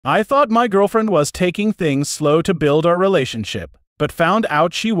I thought my girlfriend was taking things slow to build our relationship, but found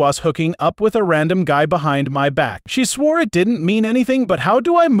out she was hooking up with a random guy behind my back. She swore it didn't mean anything, but how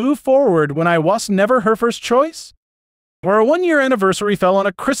do I move forward when I was never her first choice? Our 1-year anniversary fell on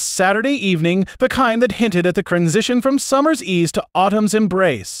a crisp Saturday evening, the kind that hinted at the transition from summer's ease to autumn's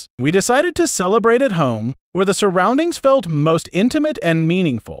embrace. We decided to celebrate at home, where the surroundings felt most intimate and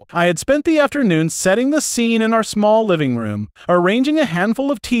meaningful. I had spent the afternoon setting the scene in our small living room, arranging a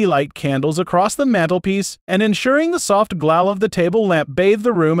handful of tea light candles across the mantelpiece, and ensuring the soft glow of the table lamp bathed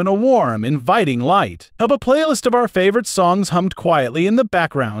the room in a warm, inviting light. A playlist of our favorite songs hummed quietly in the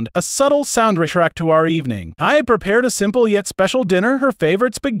background, a subtle soundtrack to our evening. I had prepared a simple yet special dinner, her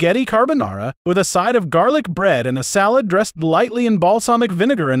favorite spaghetti carbonara, with a side of garlic bread and a salad dressed lightly in balsamic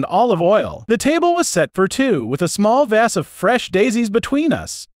vinegar and olive oil. The table was set for two, with a small vase of fresh daisies between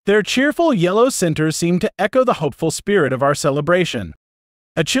us. Their cheerful yellow centers seemed to echo the hopeful spirit of our celebration.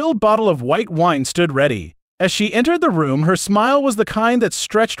 A chilled bottle of white wine stood ready. As she entered the room, her smile was the kind that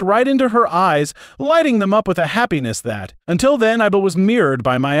stretched right into her eyes, lighting them up with a happiness that, until then, I was mirrored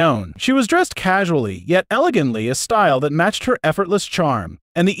by my own. She was dressed casually, yet elegantly, a style that matched her effortless charm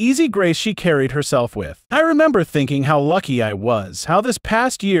and the easy grace she carried herself with. I remember thinking how lucky I was, how this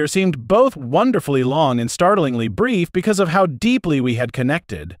past year seemed both wonderfully long and startlingly brief because of how deeply we had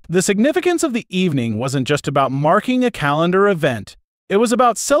connected. The significance of the evening wasn't just about marking a calendar event. It was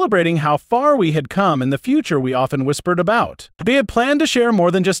about celebrating how far we had come and the future we often whispered about. We had planned to share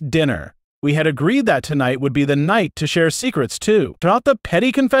more than just dinner. We had agreed that tonight would be the night to share secrets too. Not the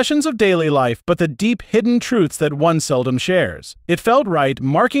petty confessions of daily life, but the deep hidden truths that one seldom shares. It felt right,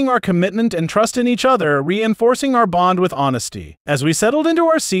 marking our commitment and trust in each other, reinforcing our bond with honesty. As we settled into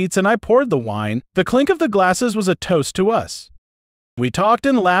our seats and I poured the wine, the clink of the glasses was a toast to us. We talked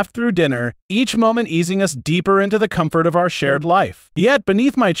and laughed through dinner, each moment easing us deeper into the comfort of our shared life. Yet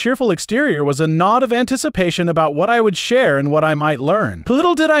beneath my cheerful exterior was a nod of anticipation about what I would share and what I might learn.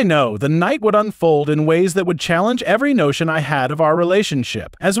 Little did I know, the night would unfold in ways that would challenge every notion I had of our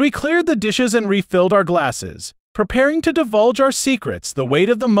relationship. As we cleared the dishes and refilled our glasses, preparing to divulge our secrets, the weight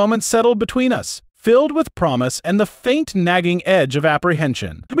of the moment settled between us, filled with promise and the faint nagging edge of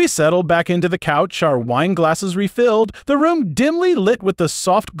apprehension. We settled back into the couch, our wine glasses refilled, the room dimly lit with the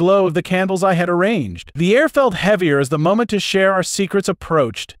soft glow of the candles I had arranged. The air felt heavier as the moment to share our secrets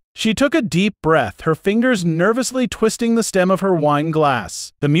approached. She took a deep breath, her fingers nervously twisting the stem of her wine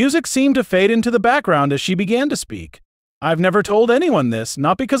glass. The music seemed to fade into the background as she began to speak. I've never told anyone this,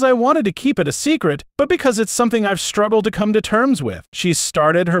 not because I wanted to keep it a secret, but because it's something I've struggled to come to terms with. She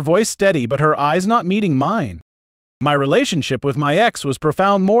started, her voice steady, but her eyes not meeting mine. My relationship with my ex was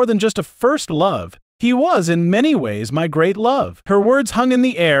profound, more than just a first love. He was, in many ways, my great love. Her words hung in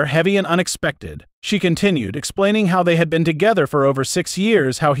the air, heavy and unexpected. She continued, explaining how they had been together for over 6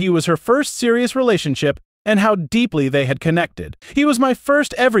 years, how he was her first serious relationship, and how deeply they had connected. He was my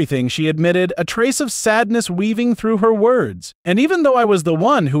first everything, she admitted, a trace of sadness weaving through her words. And even though I was the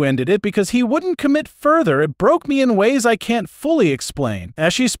one who ended it because he wouldn't commit further, it broke me in ways I can't fully explain.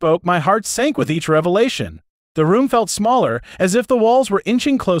 As she spoke, my heart sank with each revelation. The room felt smaller, as if the walls were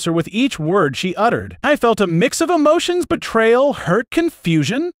inching closer with each word she uttered. I felt a mix of emotions, betrayal, hurt,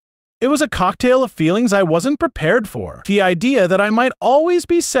 confusion. It was a cocktail of feelings I wasn't prepared for. The idea that I might always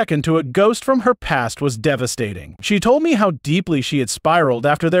be second to a ghost from her past was devastating. She told me how deeply she had spiraled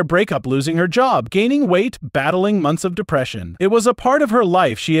after their breakup, losing her job, gaining weight, battling months of depression. It was a part of her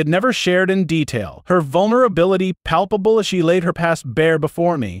life she had never shared in detail, her vulnerability palpable as she laid her past bare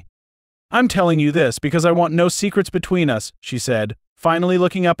before me. I'm telling you this because I want no secrets between us, she said, finally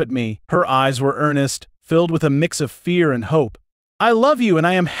looking up at me. Her eyes were earnest, filled with a mix of fear and hope. I love you and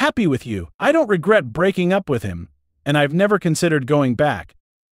I am happy with you. I don't regret breaking up with him, and I've never considered going back.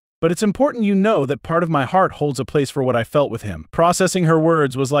 But it's important you know that part of my heart holds a place for what I felt with him. Processing her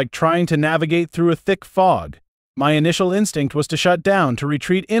words was like trying to navigate through a thick fog. My initial instinct was to shut down, to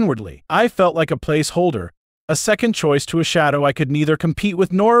retreat inwardly. I felt like a placeholder, a second choice to a shadow I could neither compete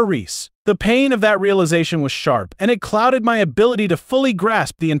with nor erase. The pain of that realization was sharp, and it clouded my ability to fully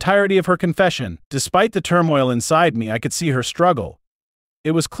grasp the entirety of her confession. Despite the turmoil inside me, I could see her struggle.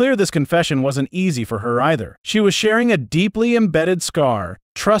 It was clear this confession wasn't easy for her either. She was sharing a deeply embedded scar,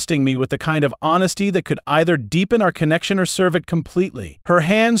 trusting me with the kind of honesty that could either deepen our connection or serve it completely. Her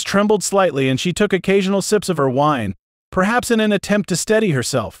hands trembled slightly and she took occasional sips of her wine, perhaps in an attempt to steady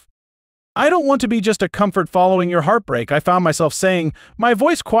herself. I don't want to be just a comfort following your heartbreak, I found myself saying, my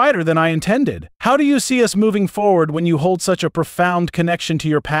voice quieter than I intended. How do you see us moving forward when you hold such a profound connection to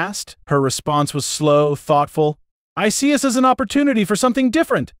your past? Her response was slow, thoughtful. I see us as an opportunity for something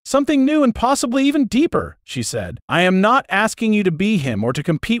different, something new and possibly even deeper, she said. I am not asking you to be him or to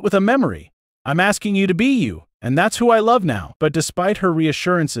compete with a memory. I'm asking you to be you, and that's who I love now. But despite her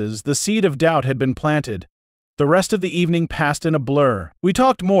reassurances, the seed of doubt had been planted. The rest of the evening passed in a blur. We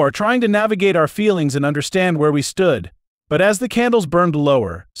talked more, trying to navigate our feelings and understand where we stood. But as the candles burned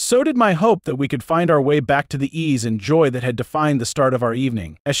lower, so did my hope that we could find our way back to the ease and joy that had defined the start of our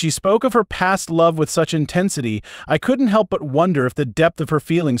evening. As she spoke of her past love with such intensity, I couldn't help but wonder if the depth of her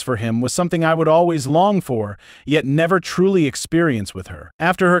feelings for him was something I would always long for, yet never truly experience with her.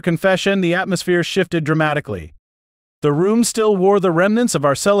 After her confession, the atmosphere shifted dramatically. The room still wore the remnants of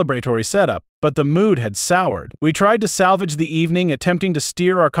our celebratory setup, but the mood had soured. We tried to salvage the evening, attempting to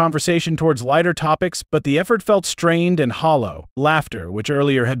steer our conversation towards lighter topics, but the effort felt strained and hollow. Laughter, which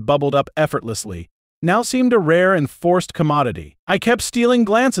earlier had bubbled up effortlessly, now seemed a rare and forced commodity. I kept stealing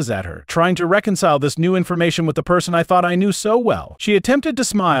glances at her, trying to reconcile this new information with the person I thought I knew so well. She attempted to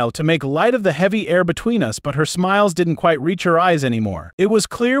smile to make light of the heavy air between us, but her smiles didn't quite reach her eyes anymore. It was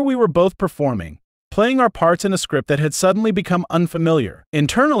clear we were both performing, playing our parts in a script that had suddenly become unfamiliar.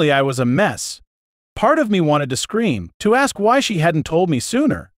 Internally, I was a mess. Part of me wanted to scream, to ask why she hadn't told me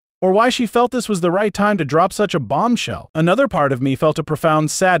sooner, or why she felt this was the right time to drop such a bombshell. Another part of me felt a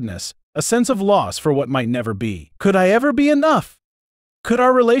profound sadness, a sense of loss for what might never be. Could I ever be enough? Could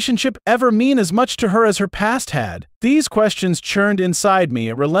our relationship ever mean as much to her as her past had? These questions churned inside me,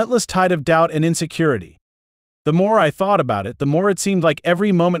 a relentless tide of doubt and insecurity. The more I thought about it, the more it seemed like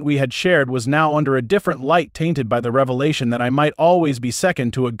every moment we had shared was now under a different light, tainted by the revelation that I might always be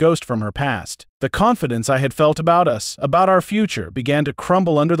second to a ghost from her past. The confidence I had felt about us, about our future, began to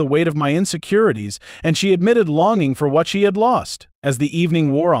crumble under the weight of my insecurities, and she admitted longing for what she had lost. As the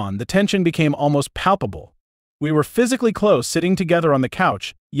evening wore on, the tension became almost palpable. We were physically close, sitting together on the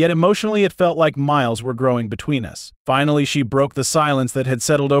couch, yet emotionally it felt like miles were growing between us. Finally, she broke the silence that had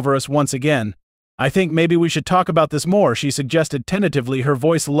settled over us once again. I think maybe we should talk about this more, she suggested tentatively, her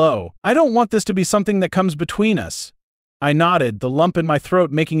voice low. I don't want this to be something that comes between us. I nodded, the lump in my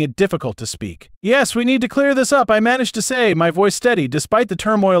throat making it difficult to speak. Yes, we need to clear this up, I managed to say, my voice steady despite the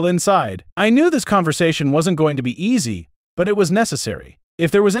turmoil inside. I knew this conversation wasn't going to be easy, but it was necessary.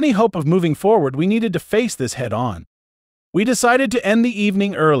 If there was any hope of moving forward, we needed to face this head on. We decided to end the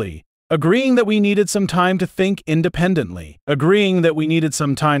evening early, agreeing that we needed some time to think independently.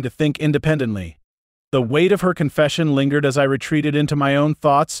 The weight of her confession lingered as I retreated into my own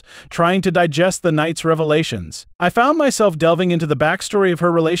thoughts, trying to digest the night's revelations. I found myself delving into the backstory of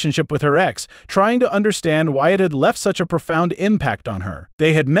her relationship with her ex, trying to understand why it had left such a profound impact on her.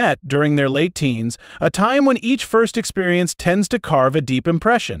 They had met during their late teens, a time when each first experience tends to carve a deep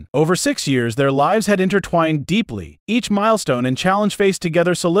impression. Over 6 years, their lives had intertwined deeply, each milestone and challenge faced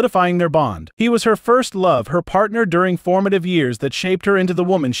together solidifying their bond. He was her first love, her partner during formative years that shaped her into the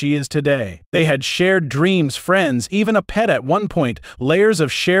woman she is today. They had shared dreams, friends, even a pet at one point, layers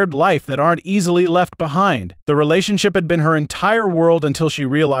of shared life that aren't easily left behind. The relationship had been her entire world until she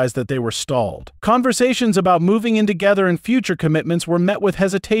realized that they were stalled. Conversations about moving in together and future commitments were met with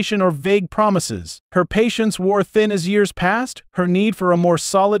hesitation or vague promises. Her patience wore thin as years passed, her need for a more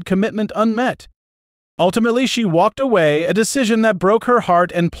solid commitment unmet. Ultimately, she walked away, a decision that broke her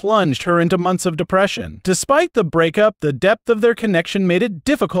heart and plunged her into months of depression. Despite the breakup, the depth of their connection made it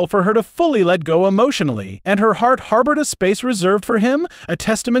difficult for her to fully let go emotionally, and her heart harbored a space reserved for him, a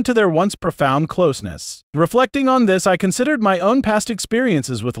testament to their once profound closeness. Reflecting on this, I considered my own past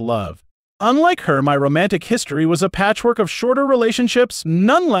experiences with love. Unlike her, my romantic history was a patchwork of shorter relationships,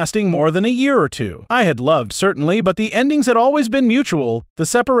 none lasting more than a year or two. I had loved, certainly, but the endings had always been mutual, the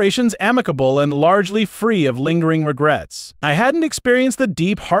separations amicable and largely free of lingering regrets. I hadn't experienced the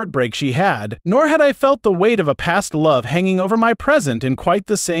deep heartbreak she had, nor had I felt the weight of a past love hanging over my present in quite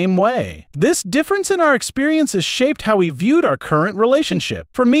the same way. This difference in our experiences shaped how we viewed our current relationship.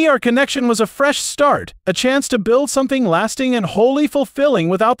 For me, our connection was a fresh start, a chance to build something lasting and wholly fulfilling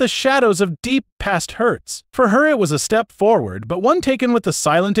without the shadows of deep past hurts. For her, it was a step forward, but one taken with the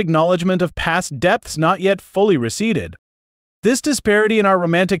silent acknowledgement of past depths not yet fully receded. This disparity in our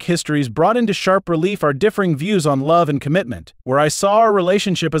romantic histories brought into sharp relief our differing views on love and commitment. Where I saw our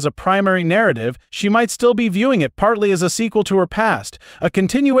relationship as a primary narrative, she might still be viewing it partly as a sequel to her past, a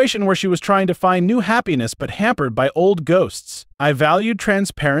continuation where she was trying to find new happiness but hampered by old ghosts. I valued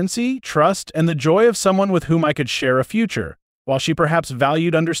transparency, trust, and the joy of someone with whom I could share a future, while she perhaps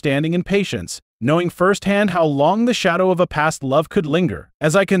valued understanding and patience, knowing firsthand how long the shadow of a past love could linger.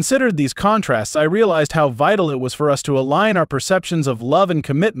 As I considered these contrasts, I realized how vital it was for us to align our perceptions of love and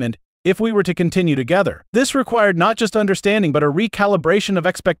commitment if we were to continue together. This required not just understanding but a recalibration of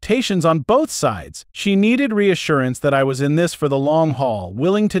expectations on both sides. She needed reassurance that I was in this for the long haul,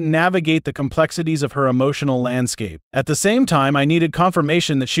 willing to navigate the complexities of her emotional landscape. At the same time, I needed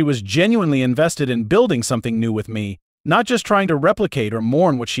confirmation that she was genuinely invested in building something new with me, not just trying to replicate or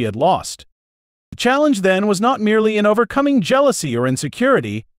mourn what she had lost. The challenge then was not merely in overcoming jealousy or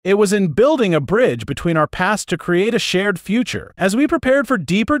insecurity, it was in building a bridge between our past to create a shared future. As we prepared for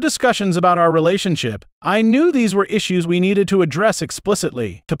deeper discussions about our relationship, I knew these were issues we needed to address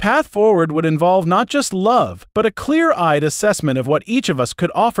explicitly. The path forward would involve not just love, but a clear-eyed assessment of what each of us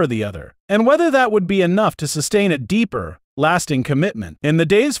could offer the other, and whether that would be enough to sustain a deeper, lasting commitment. In the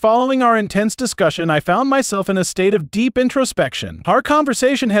days following our intense discussion, I found myself in a state of deep introspection. Our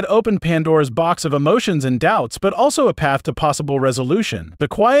conversation had opened Pandora's box of emotions and doubts, but also a path to possible resolution. The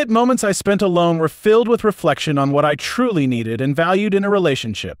quiet moments I spent alone were filled with reflection on what I truly needed and valued in a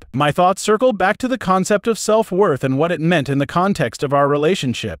relationship. My thoughts circled back to the concept of self-worth and what it meant in the context of our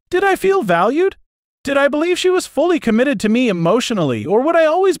relationship. Did I feel valued? Did I believe she was fully committed to me emotionally, or would I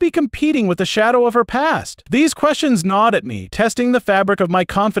always be competing with the shadow of her past? These questions gnawed at me, testing the fabric of my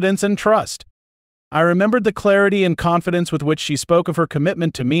confidence and trust. I remembered the clarity and confidence with which she spoke of her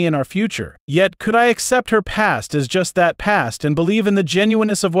commitment to me and our future. Yet, could I accept her past as just that past and believe in the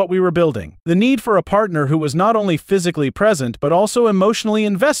genuineness of what we were building? The need for a partner who was not only physically present but also emotionally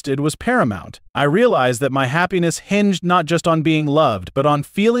invested was paramount. I realized that my happiness hinged not just on being loved, but on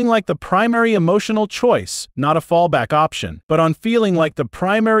feeling like the primary emotional choice, not a fallback option.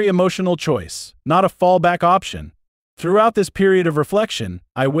 Throughout this period of reflection,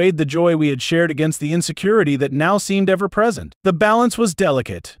 I weighed the joy we had shared against the insecurity that now seemed ever present. The balance was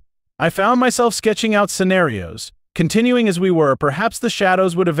delicate. I found myself sketching out scenarios. Continuing as we were, perhaps the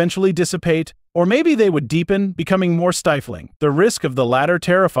shadows would eventually dissipate, or maybe they would deepen, becoming more stifling. The risk of the latter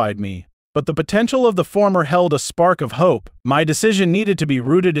terrified me, but the potential of the former held a spark of hope. My decision needed to be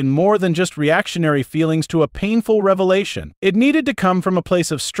rooted in more than just reactionary feelings to a painful revelation. It needed to come from a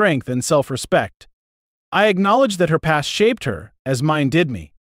place of strength and self-respect. I acknowledged that her past shaped her, as mine did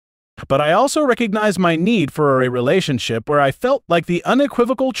me. But I also recognized my need for a relationship where I felt like the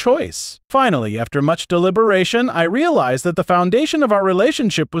unequivocal choice. Finally, after much deliberation, I realized that the foundation of our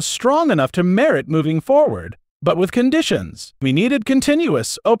relationship was strong enough to merit moving forward. But with conditions. We needed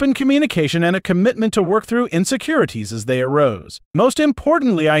continuous, open communication and a commitment to work through insecurities as they arose. Most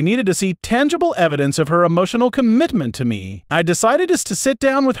importantly, I needed to see tangible evidence of her emotional commitment to me. I decided to sit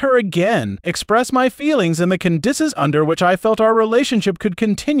down with her again, express my feelings and the conditions under which I felt our relationship could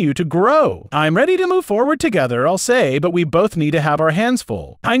continue to grow. I'm ready to move forward together, I'll say, but we both need to have our hands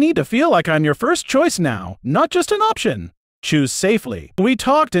full. I need to feel like I'm your first choice now, not just an option. Choose safely. We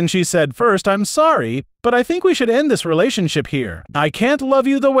talked and she said, first, I'm sorry, but I think we should end this relationship here. I can't love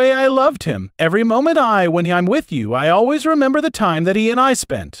you the way I loved him. Every moment when I'm with you, I always remember the time that he and I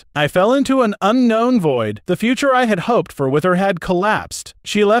spent. I fell into an unknown void. The future I had hoped for with her had collapsed.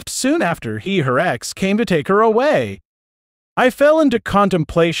 She left soon after her ex, came to take her away. I fell into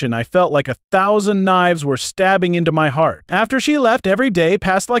contemplation. I felt like 1,000 knives were stabbing into my heart. After she left, every day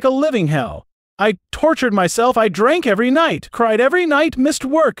passed like a living hell. I tortured myself, I drank every night, cried every night, missed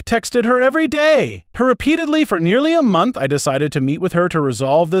work, texted her every day. Repeatedly for nearly a month, I decided to meet with her to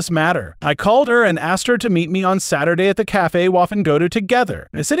resolve this matter. I called her and asked her to meet me on Saturday at the cafe we often go to together.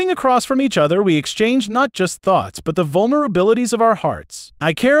 Sitting across from each other, we exchanged not just thoughts, but the vulnerabilities of our hearts.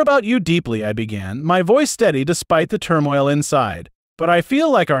 I care about you deeply, I began, my voice steady despite the turmoil inside. But I feel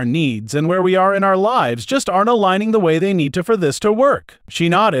like our needs and where we are in our lives just aren't aligning the way they need to for this to work. She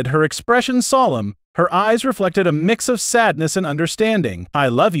nodded, her expression solemn. Her eyes reflected a mix of sadness and understanding. I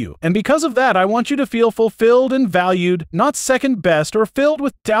love you, and because of that, I want you to feel fulfilled and valued, not second best or filled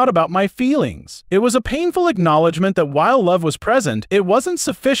with doubt about my feelings. It was a painful acknowledgement that while love was present, it wasn't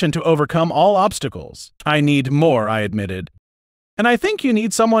sufficient to overcome all obstacles. I need more, I admitted. And I think you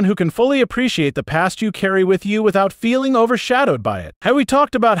need someone who can fully appreciate the past you carry with you without feeling overshadowed by it. We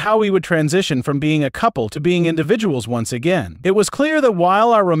talked about how we would transition from being a couple to being individuals once again. It was clear that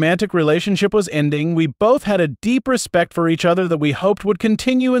while our romantic relationship was ending, we both had a deep respect for each other that we hoped would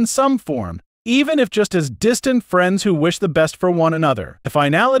continue in some form, even if just as distant friends who wish the best for one another. The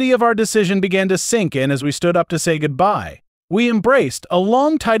finality of our decision began to sink in as we stood up to say goodbye. We embraced, a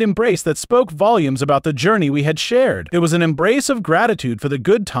long, tight embrace that spoke volumes about the journey we had shared. It was an embrace of gratitude for the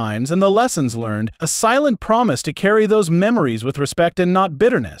good times and the lessons learned, a silent promise to carry those memories with respect and not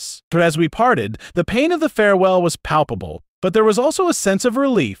bitterness. But as we parted, the pain of the farewell was palpable, but there was also a sense of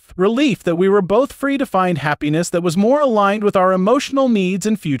relief that we were both free to find happiness that was more aligned with our emotional needs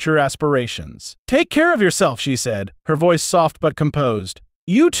and future aspirations. Take care of yourself, she said, her voice soft but composed.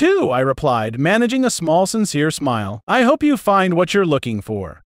 You too, I replied, managing a small, sincere smile. I hope you find what you're looking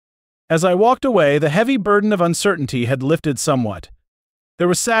for. As I walked away, the heavy burden of uncertainty had lifted somewhat. There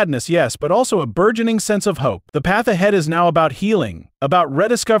was sadness, yes, but also a burgeoning sense of hope. The path ahead is now about healing, about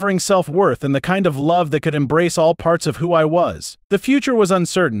rediscovering self-worth and the kind of love that could embrace all parts of who I was. The future was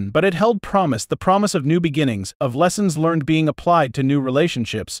uncertain, but it held promise, the promise of new beginnings, of lessons learned being applied to new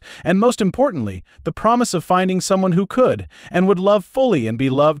relationships, and most importantly, the promise of finding someone who could, and would love fully and be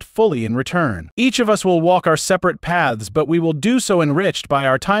loved fully in return. Each of us will walk our separate paths, but we will do so enriched by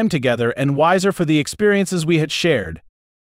our time together and wiser for the experiences we had shared.